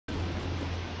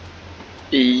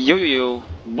Yo,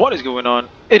 what is going on?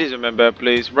 It is a man bad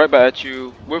place right back at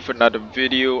you with another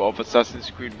video of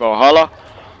Assassin's Creed Valhalla.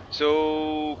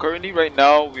 So currently right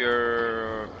now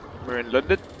we're in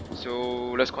London.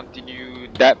 So let's continue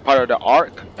that part of the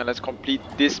arc and let's complete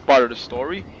this part of the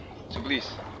story. So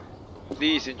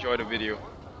please enjoy the video.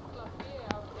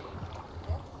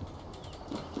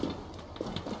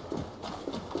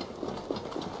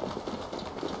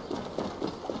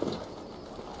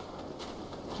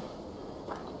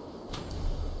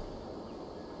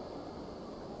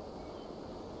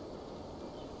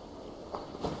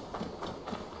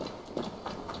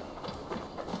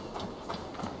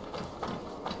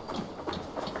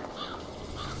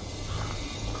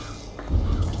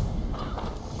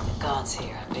 Guards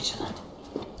here, vigilant.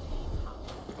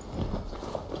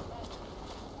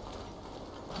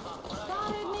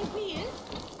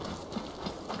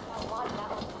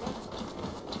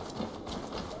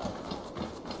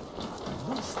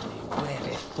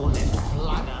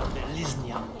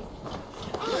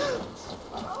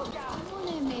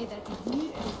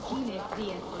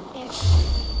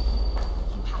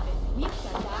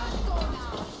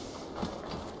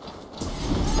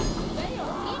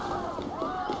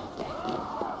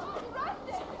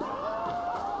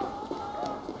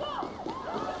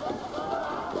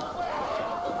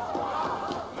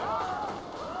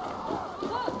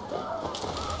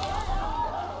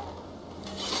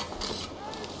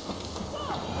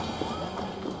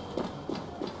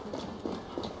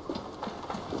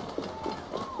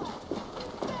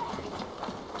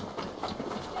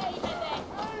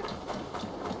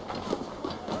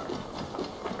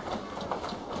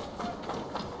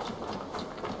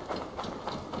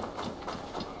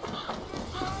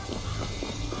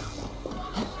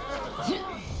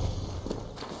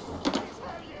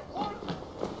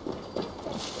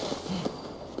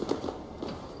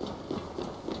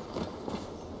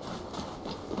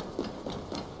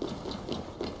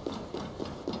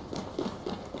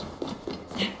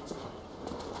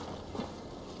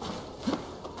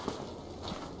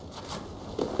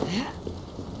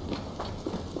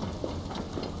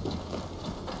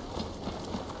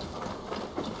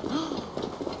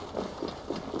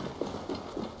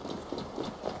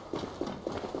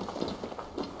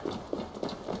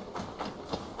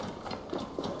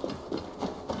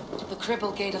 The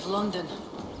Cripple Gate of London.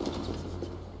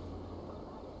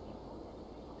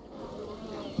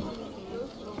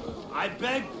 I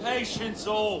beg patience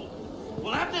all.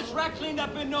 We'll have this wreck cleaned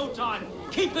up in no time.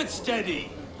 Keep it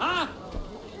steady, huh?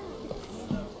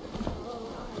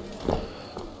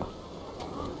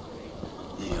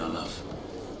 Here, love.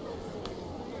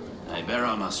 Hey, bear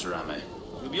our Master Ame.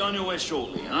 You'll be on your way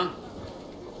shortly, huh?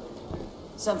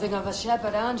 Something of a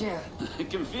shepherd, aren't you? It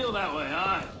can feel that way,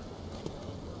 aye.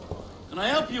 Can I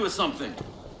help you with something?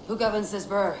 Who governs this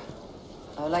burr?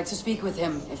 I would like to speak with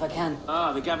him, if I can.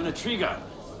 Ah, the Governor Trigger.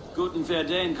 Good and fair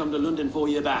Dane come to London 4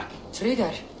 year back.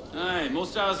 Trigger? Aye,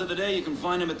 most hours of the day you can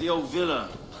find him at the old villa,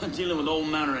 dealing with all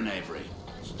manner in Avery.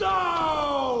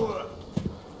 Stow!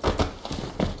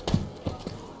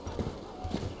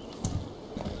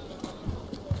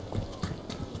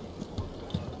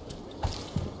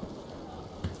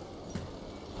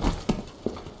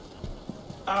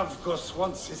 Avgus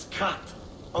wants his cut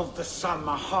of the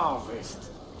summer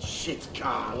harvest. Shit,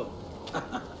 Carl.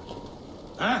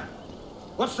 Huh?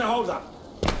 What's the holdup?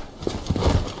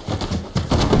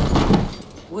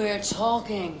 We're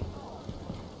talking.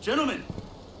 Gentlemen,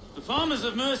 the farmers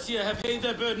of Mercia have paid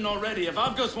their burden already. If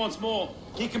Avgus wants more,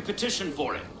 he can petition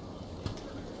for it.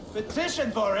 Petition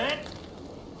for it?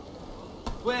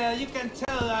 Well, you can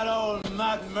tell that old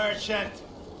mud merchant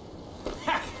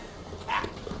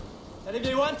that if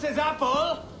he wants his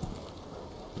apple,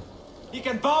 he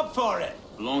can bob for it.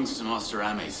 Belongs to Master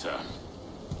Ame, sir.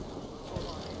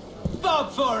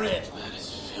 Bob for it! That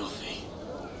is filthy.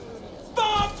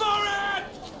 Bob for it!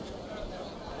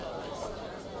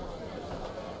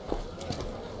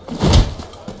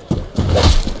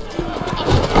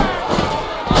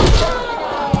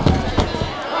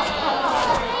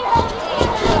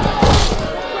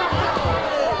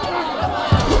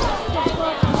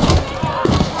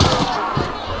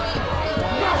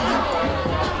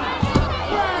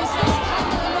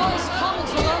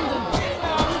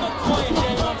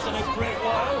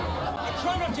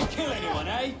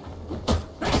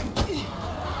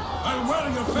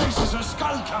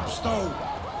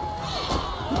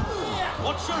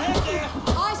 Watch your head there!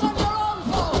 Eyes on your own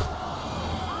foe!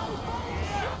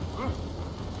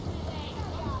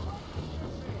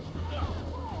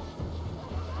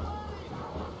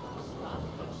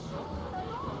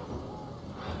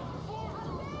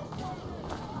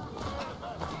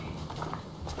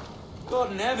 God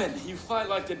in heaven, you fight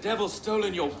like the devil's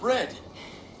stolen your bread.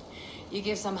 You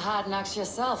give some hard knocks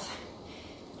yourself.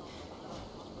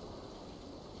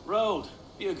 Rold,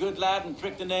 be a good lad and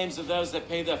prick the names of those that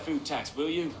pay their food tax, will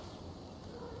you?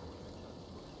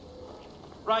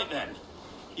 Right then.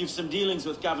 You've some dealings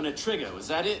with Governor Trigger, was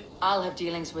that it? I'll have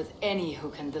dealings with any who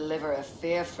can deliver a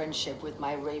fair friendship with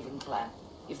my Raven clan.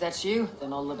 If that's you,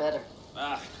 then all the better.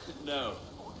 Ah, no.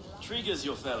 Trigger's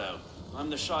your fellow. I'm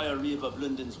the Shire Reeve of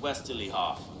London's westerly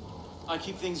half. I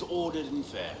keep things ordered and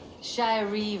fair. Shire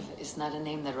Reeve is not a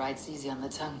name that rides easy on the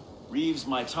tongue. Reeve's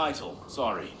my title,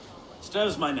 sorry.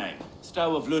 Stow's my name.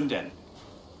 Stow of London.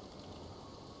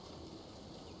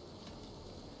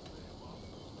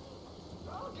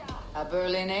 A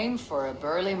burly name for a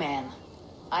burly man.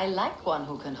 I like one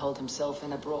who can hold himself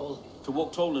in a brawl. To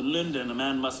walk tall in London, a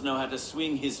man must know how to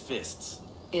swing his fists.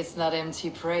 It's not empty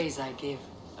praise I give.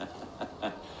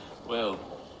 Well,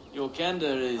 your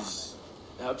candor is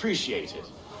appreciated.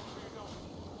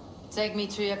 Take me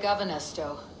to your governor,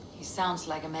 Stow. He sounds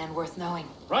like a man worth knowing.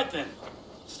 Right then.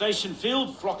 Station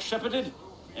filled, flock shepherded,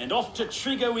 and off to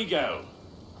Trigger we go.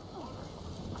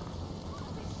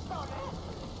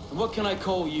 And what can I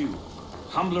call you?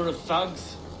 Humbler of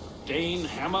thugs? Dane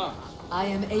Hammer? I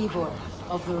am Eivor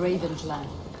of the Raven clan.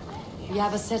 We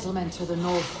have a settlement to the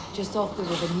north, just off the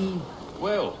River Neen.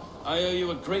 Well, I owe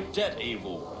you a great debt,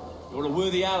 Eivor. You're a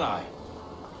worthy ally.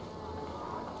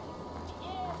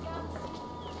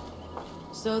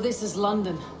 So this is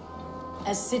London.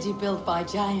 A city built by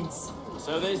giants.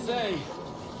 So they say.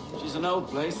 She's an old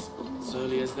place,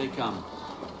 surly as they come.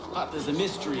 But there's a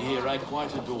mystery here I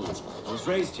quite adore. I was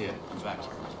raised here, in fact.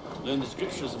 Learned the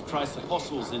scriptures of Christ's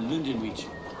apostles in Lundenwich.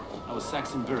 I was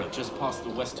Saxon Borough, just past the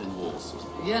western walls.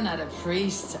 You're not a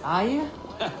priest, are you?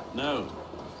 No.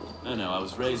 No, I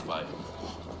was raised by them.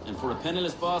 And for a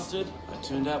penniless bastard, I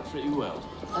turned out pretty well.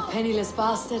 A penniless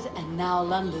bastard, and now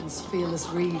London's fearless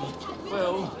Reeve.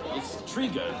 Well, it's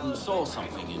Trigger who saw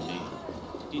something in me.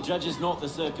 He judges not the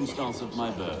circumstance of my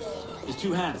birth. His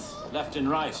two hands, left and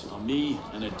right, on me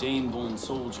and a Dane-born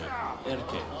soldier,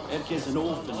 Erke. Erke's an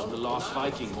orphan of the last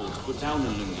Viking horde put down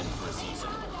in Lungen for a season.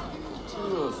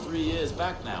 2 or 3 years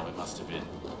back now, it must have been.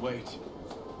 Wait.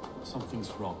 Something's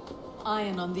wrong.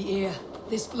 Iron on the ear.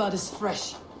 This blood is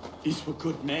fresh. These were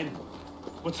good men.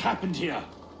 What's happened here?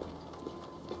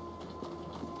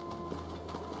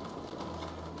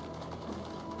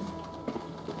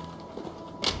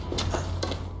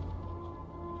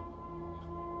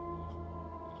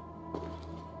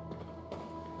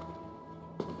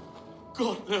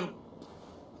 God, no.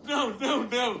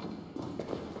 No.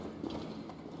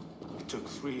 It took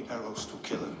 3 arrows to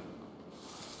kill him.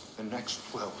 The next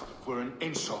 12 were an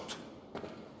insult.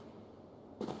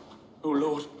 O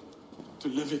Lord,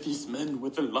 deliver these men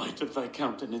with the light of thy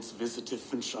countenance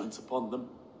visiteth and shines upon them.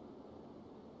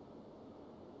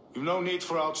 You've no need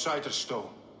for outsiders, Stow.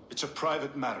 It's a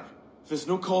private matter. There's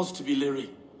no cause to be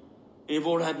leery.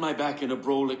 Eivor had my back in a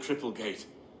brawl at Cripplegate.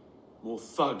 More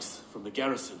thugs from the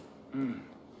garrison.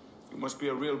 You must be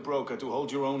a real broker to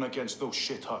hold your own against those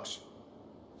shithugs.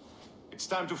 It's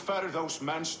time to fetter those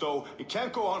men, Stow. It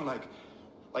can't go on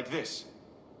like this.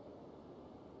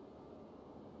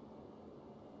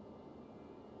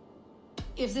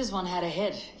 If this one had a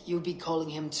head, you'd be calling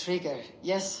him Trigger.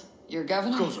 Yes, your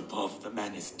governor? God above, the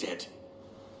man is dead.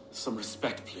 Some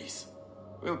respect, please.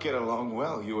 We'll get along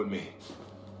well, you and me.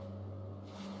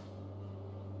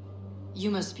 You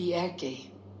must be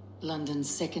Erke, London's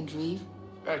second Reeve.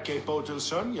 Erke Botil's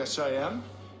son, yes I am.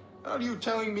 Are you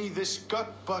telling me this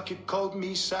gut bucket called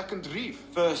me second Reeve?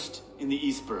 First in the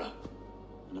Eastborough,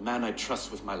 and a man I trust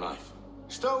with my life.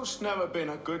 Stow's never been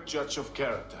a good judge of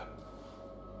character.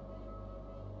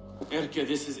 Erke,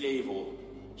 this is Eivor.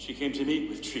 She came to meet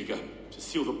with Trigger, to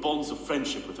seal the bonds of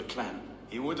friendship with the clan.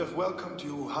 He would have welcomed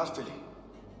you heartily.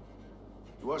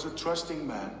 He was a trusting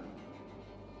man,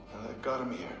 and I got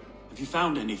him here. Have you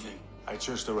found anything? I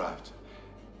just arrived.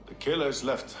 The killers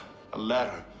left a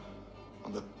letter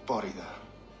on the body there.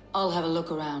 I'll have a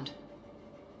look around.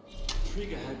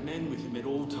 Trigger had men with him at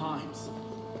all times.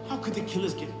 How could the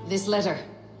killers get... This letter.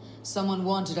 Someone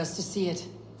wanted us to see it.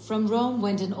 From Rome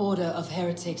went an order of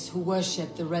heretics who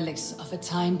worshipped the relics of a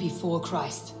time before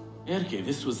Christ. Erke,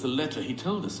 this was the letter he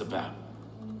told us about.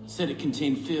 Said it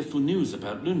contained fearful news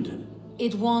about London.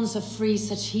 It warns of 3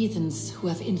 such heathens who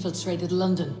have infiltrated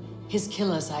London. His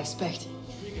killers, I expect.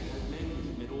 Trigger had men with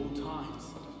him at all times.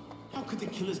 How could the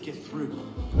killers get through?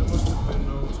 There must have been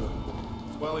no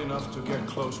time. Well enough to get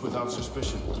close without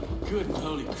suspicion. Good and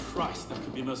holy Christ, that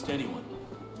could be most anyone.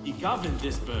 He governed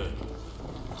this burg.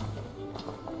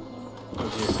 Oh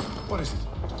dear. What is it?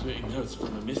 Written notes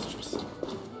from a mistress.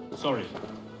 Sorry.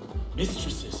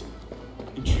 Mistresses.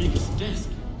 Intrigue's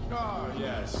desk. Ah,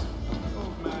 yes.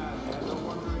 Old man had a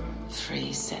wandering...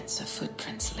 3 sets of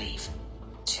footprints leave.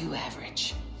 2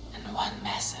 average, and 1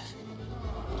 massive.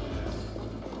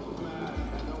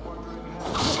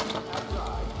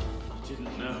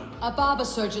 Didn't know. A barber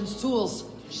surgeon's tools.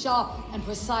 Sharp and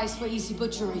precise for easy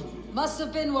butchery. Must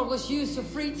have been what was used to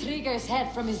free Trigger's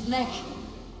head from his neck.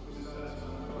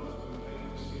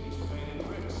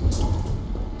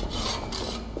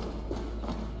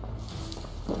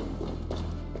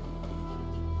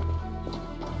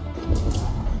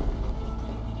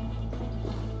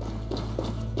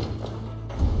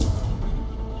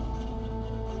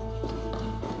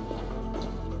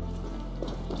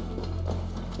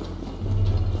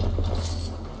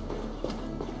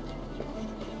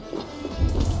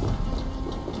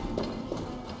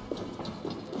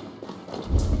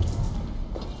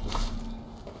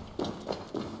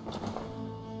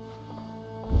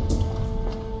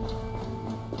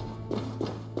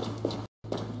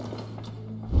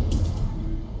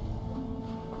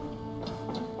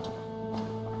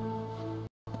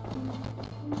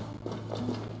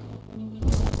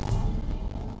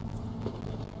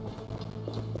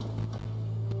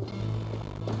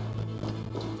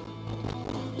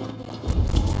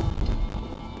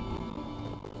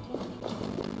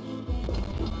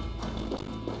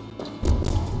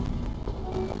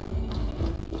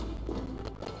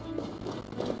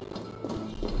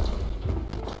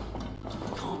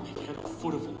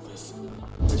 Foot of all this.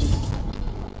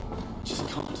 I just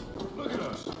can't. Look at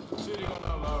us, sitting on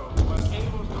our laurels, but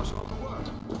able to us all the work.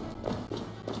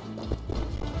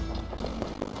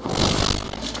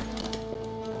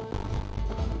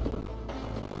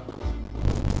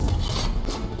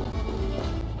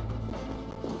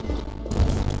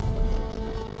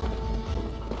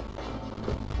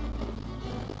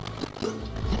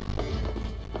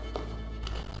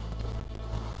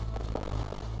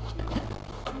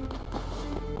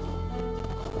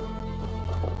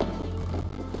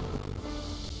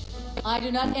 I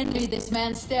do not envy this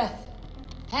man's death.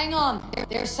 Hang on,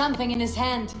 there's something in his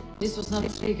hand. This was not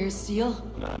Trigger's seal.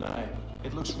 No.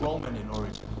 It looks Roman in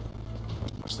origin.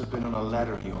 Must have been on a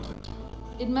ladder he opened.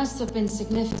 It must have been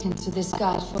significant to this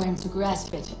god for him to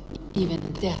grasp it, even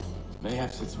in death.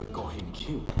 Perhaps it's what got him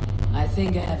killed. I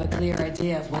think I have a clear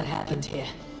idea of what happened here.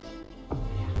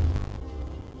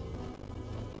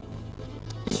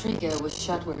 Trigger was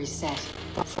shot where he sat,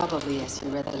 probably as he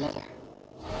read the letter.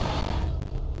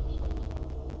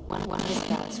 One of his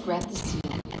guards grabbed the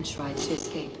seal and tried to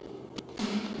escape.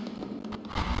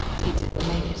 He didn't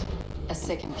make it. A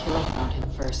second killer found him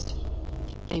first.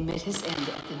 He met his end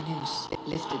at the noose,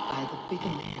 lifted by the bigger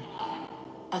man.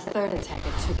 A third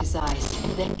attacker took his eyes,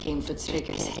 then came for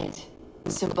Trigger's head.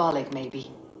 Symbolic,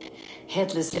 maybe.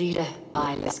 Headless leader,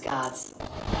 eyeless guards.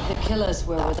 The killers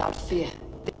were without fear.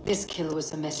 This kill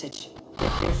was a message.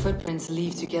 Their footprints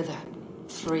leave together.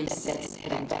 3 sets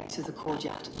heading back to the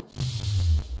courtyard.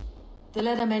 The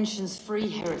letter mentions 3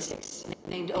 heretics,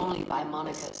 named only by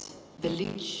monikers. The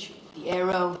Leech, the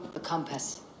Arrow, the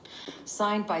Compass.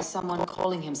 Signed by someone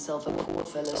calling himself a poor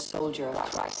fellow soldier of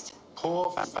Christ.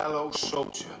 Poor fellow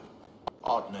soldier.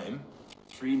 Odd name.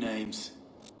 3 names,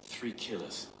 3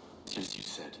 killers, as you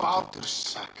said.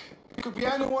 Baldersack. It could be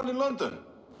anyone in London.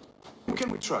 Who can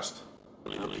we trust?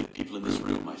 Only the people in this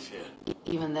room, I fear.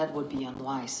 Even that would be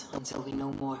unwise until we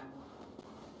know more.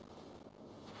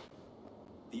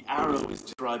 The Arrow is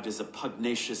described as a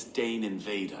pugnacious Dane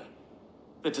invader.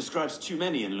 That describes too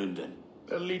many in London.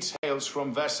 The Leech hails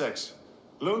from Wessex.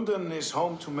 London is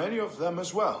home to many of them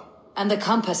as well. And the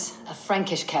Compass, a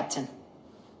Frankish captain.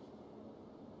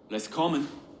 Less common,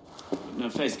 but no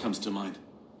face comes to mind.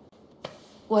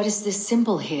 What is this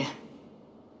symbol here?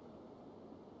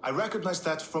 I recognize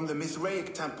that from the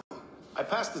Mithraic temple. I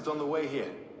passed it on the way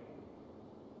here.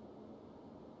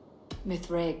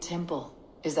 Mithraic temple.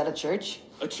 Is that a church?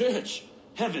 A church?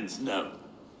 Heavens, no.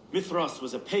 Mithras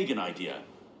was a pagan idea.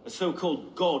 A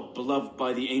so-called god beloved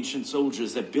by the ancient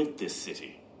soldiers that built this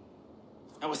city.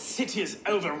 Our city is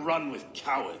overrun with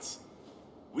cowards.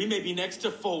 We may be next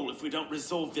to fall if we don't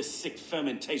resolve this sick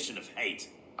fermentation of hate.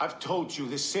 I've told you,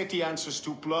 this city answers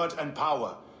to blood and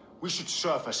power. We should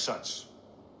serve as such.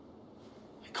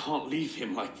 I can't leave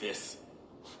him like this.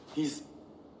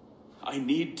 I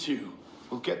need to.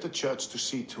 We'll get the church to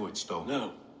see to it, Stone.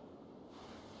 No.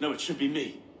 No, it should be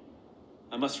me.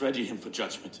 I must ready him for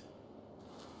judgment.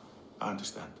 I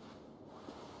understand.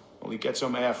 Only get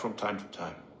some air from time to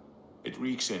time. It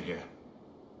reeks in here.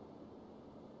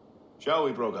 Shall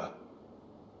we, Broga?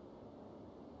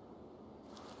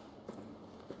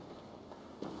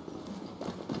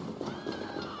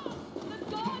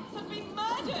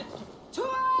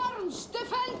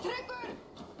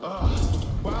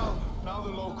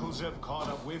 Beelzebub caught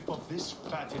a whiff of this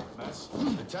fatted mess?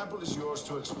 The temple is yours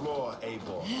to explore,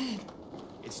 Abel.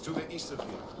 It's to the east of here.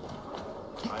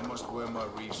 I must wear my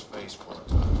reef's face for a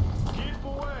time. Keep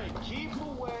away! Keep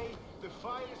away! The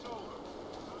fight is over!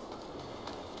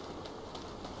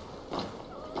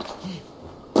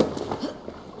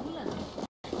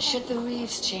 Should the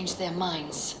Reeves change their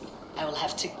minds, I will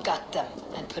have to gut them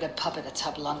and put a puppet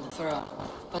atop along the throne.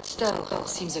 But Stowe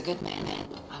seems a good man.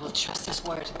 I will trust his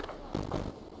word.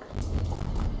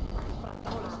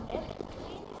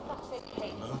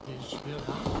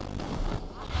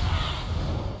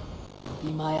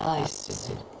 Be my eyes to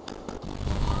see.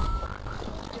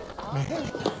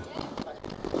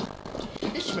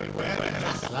 Ich will werden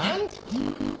das Land.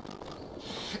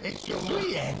 Ich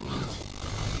will end.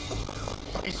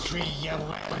 Ich will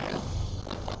well.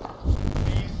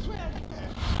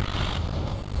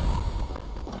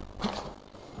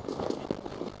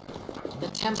 The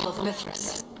Temple of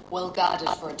Mithras, well guarded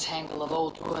for a tangle of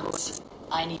old ruins.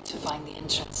 I need to find the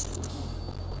entrance.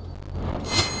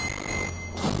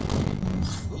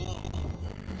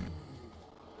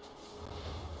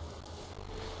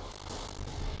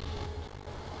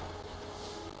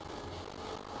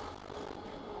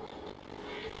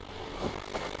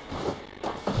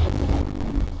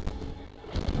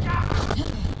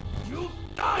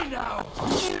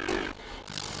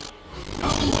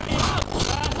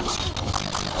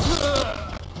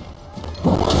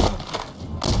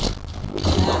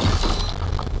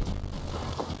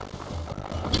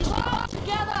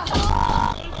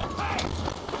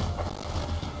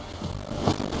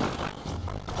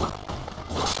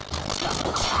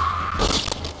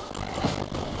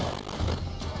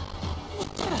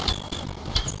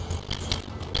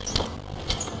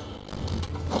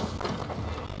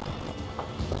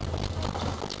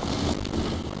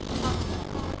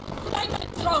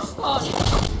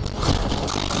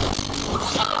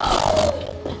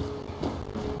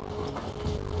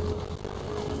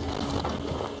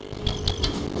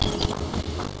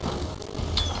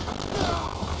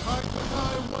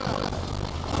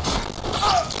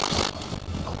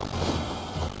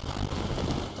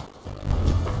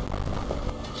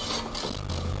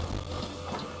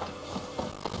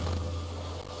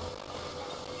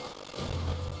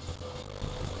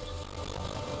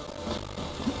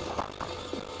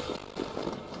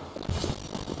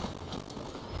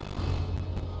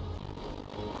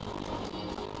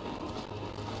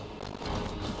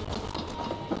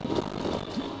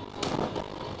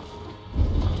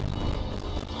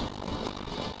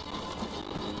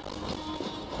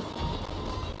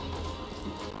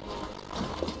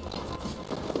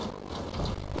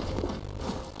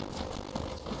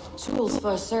 Tools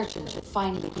for a surgeon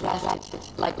finely crafted,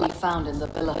 like we found in the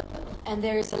villa. And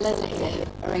there is a letter here,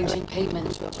 arranging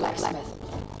payment to a blacksmith.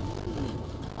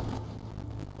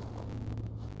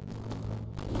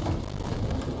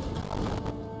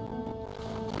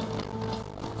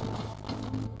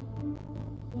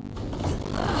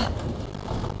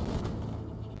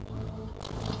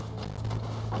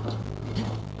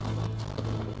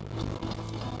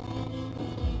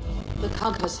 The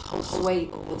compass holds sway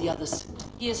over the others.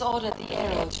 He has ordered the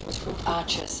arrow to recruit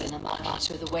archers in a market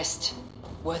to the west.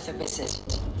 Worth a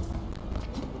visit.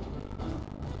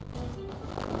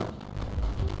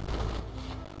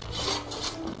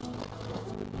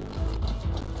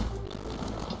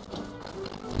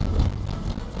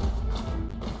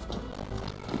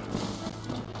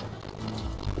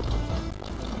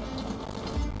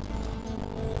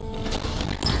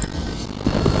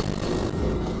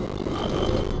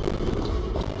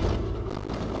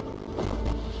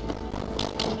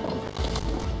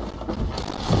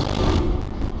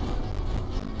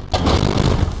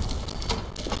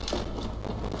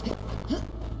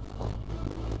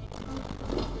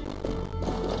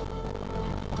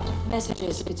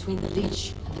 Messages between the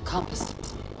leech and the compass.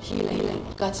 Healing,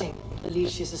 gutting. The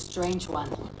leech is a strange one,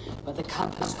 but the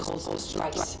compass calls for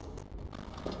strikes.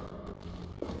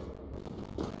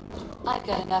 I've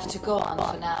got enough to go on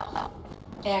for now.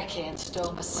 Erke and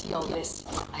Stowe must see all this.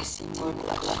 I see more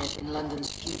bloodshed in London's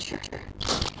future.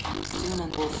 Soon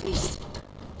and we'll feast.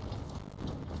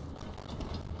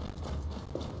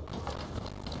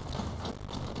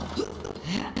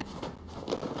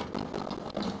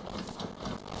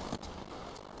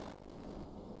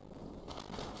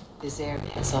 This area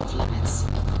is off limits.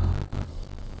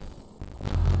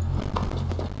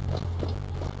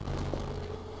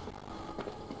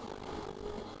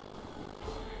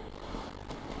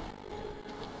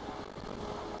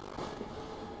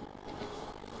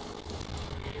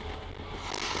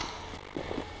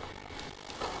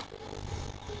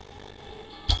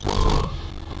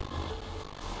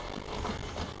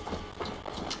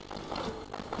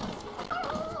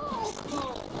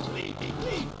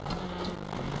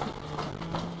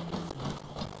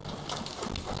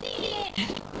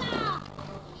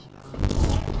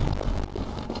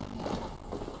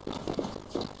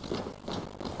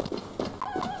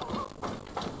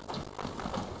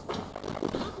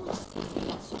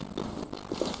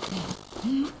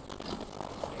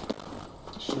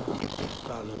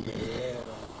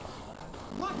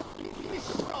 What?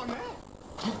 Mistrone?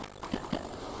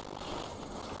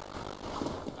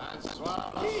 That's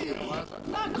what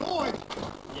not going.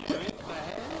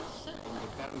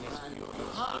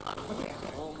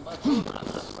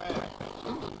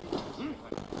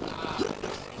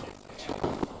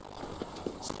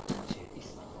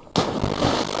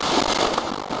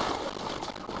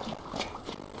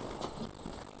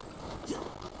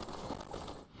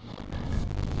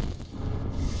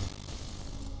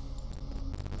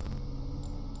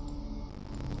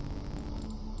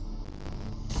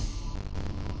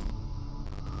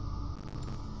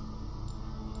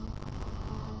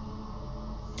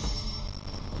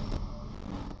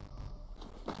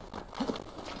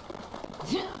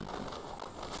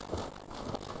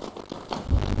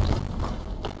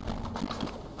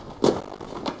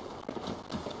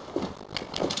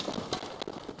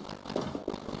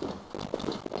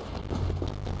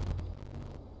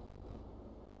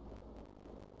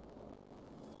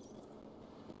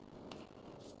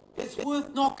 It's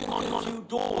worth knocking on a few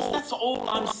doors. That's all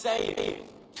I'm saying.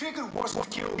 Trigger wasn't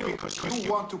killed because you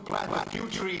want to plant a few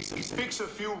trees and fix a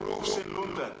few roofs in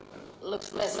London.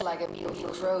 Looks less like a meal for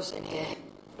crows in here.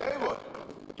 Hey, what?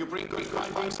 You bring good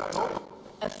findings, I hope?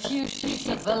 A few sheets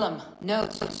of vellum,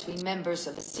 notes between members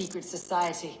of a secret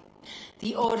society.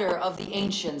 The Order of the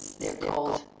Ancients, they're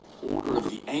called. Order of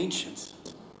the Ancients?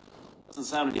 Doesn't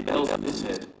sound any bells in this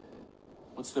head.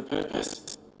 What's the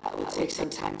purpose? I will take some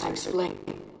time to explain,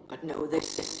 but know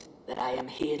this, that I am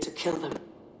here to kill them.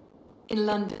 In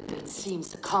London, it seems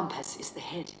the compass is the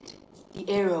head. The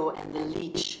arrow and the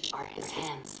leech are his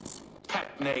hands.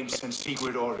 Pet names and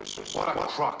secret orders. What a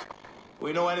crock.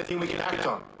 We know anything we can act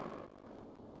on.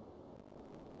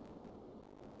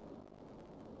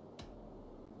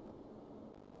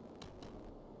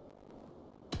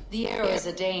 The arrow is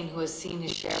a Dane who has seen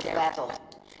his share of battle.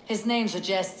 His name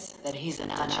suggests that he's an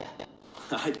hunter.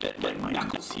 I bet my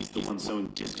knuckles he's the one so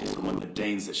distant from the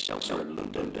Danes that shelter in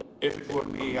London. If it were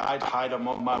me, I'd hide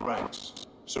among my ranks,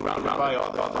 surrounded by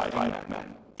other fighting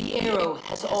men. The arrow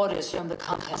has orders from the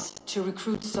compass to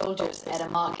recruit soldiers at a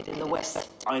market in the west.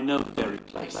 I know the very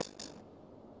place.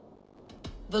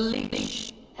 The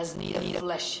leech has need of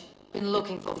flesh. Been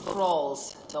looking for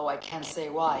thralls, though I can't say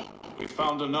why. We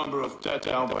found a number of dead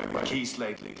down by the keys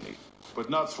lately, but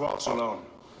not thralls alone.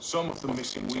 Some of the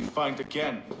missing we find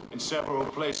again in several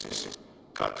places,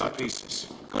 cut to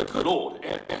pieces. Good lord,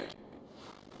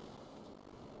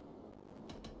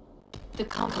 The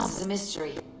compass is a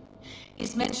mystery.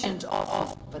 He's mentioned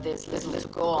often, but there's little to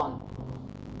go on.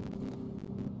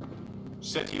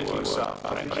 Said he was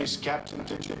Frankie's captain,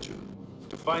 didn't you?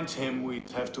 To find him, we'd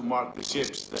have to mark the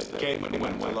ships that came and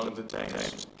went along the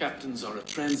Thames. Captains are a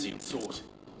transient sort.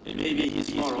 And maybe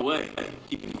he's far away.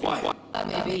 Keep him quiet. That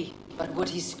may be, but would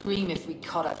he scream if we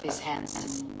cut off his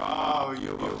hands? Oh,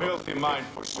 you filthy mind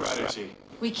for strategy.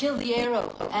 We kill the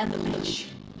arrow and the leech,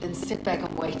 then sit back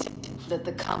and wait. Let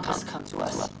the compass come to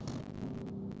us.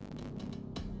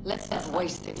 Let's not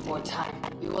waste any more time.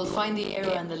 We will find the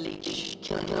arrow and the leech.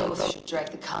 Killing both should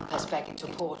drag the compass back into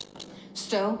port.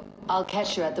 Stowe, I'll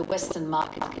catch you at the Western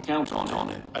Market. Count on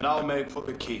it. And I'll make for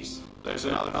the keys. There's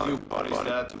another few bodies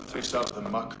there to fish out the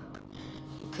muck.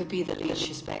 Could be the leech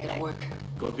is back at work.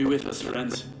 God be with us,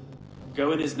 friends.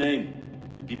 Go in his name.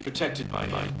 And be protected by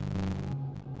him.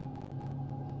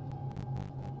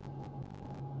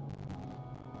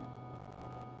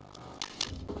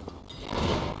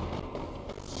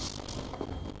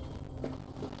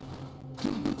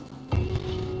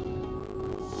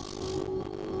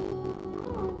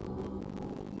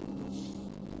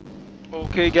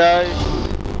 Okay guys,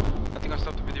 I think I'll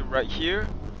stop the video right here.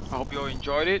 I hope you all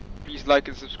enjoyed it. Please like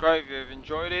and subscribe if you have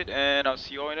enjoyed it, and I'll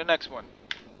see you all in the next one.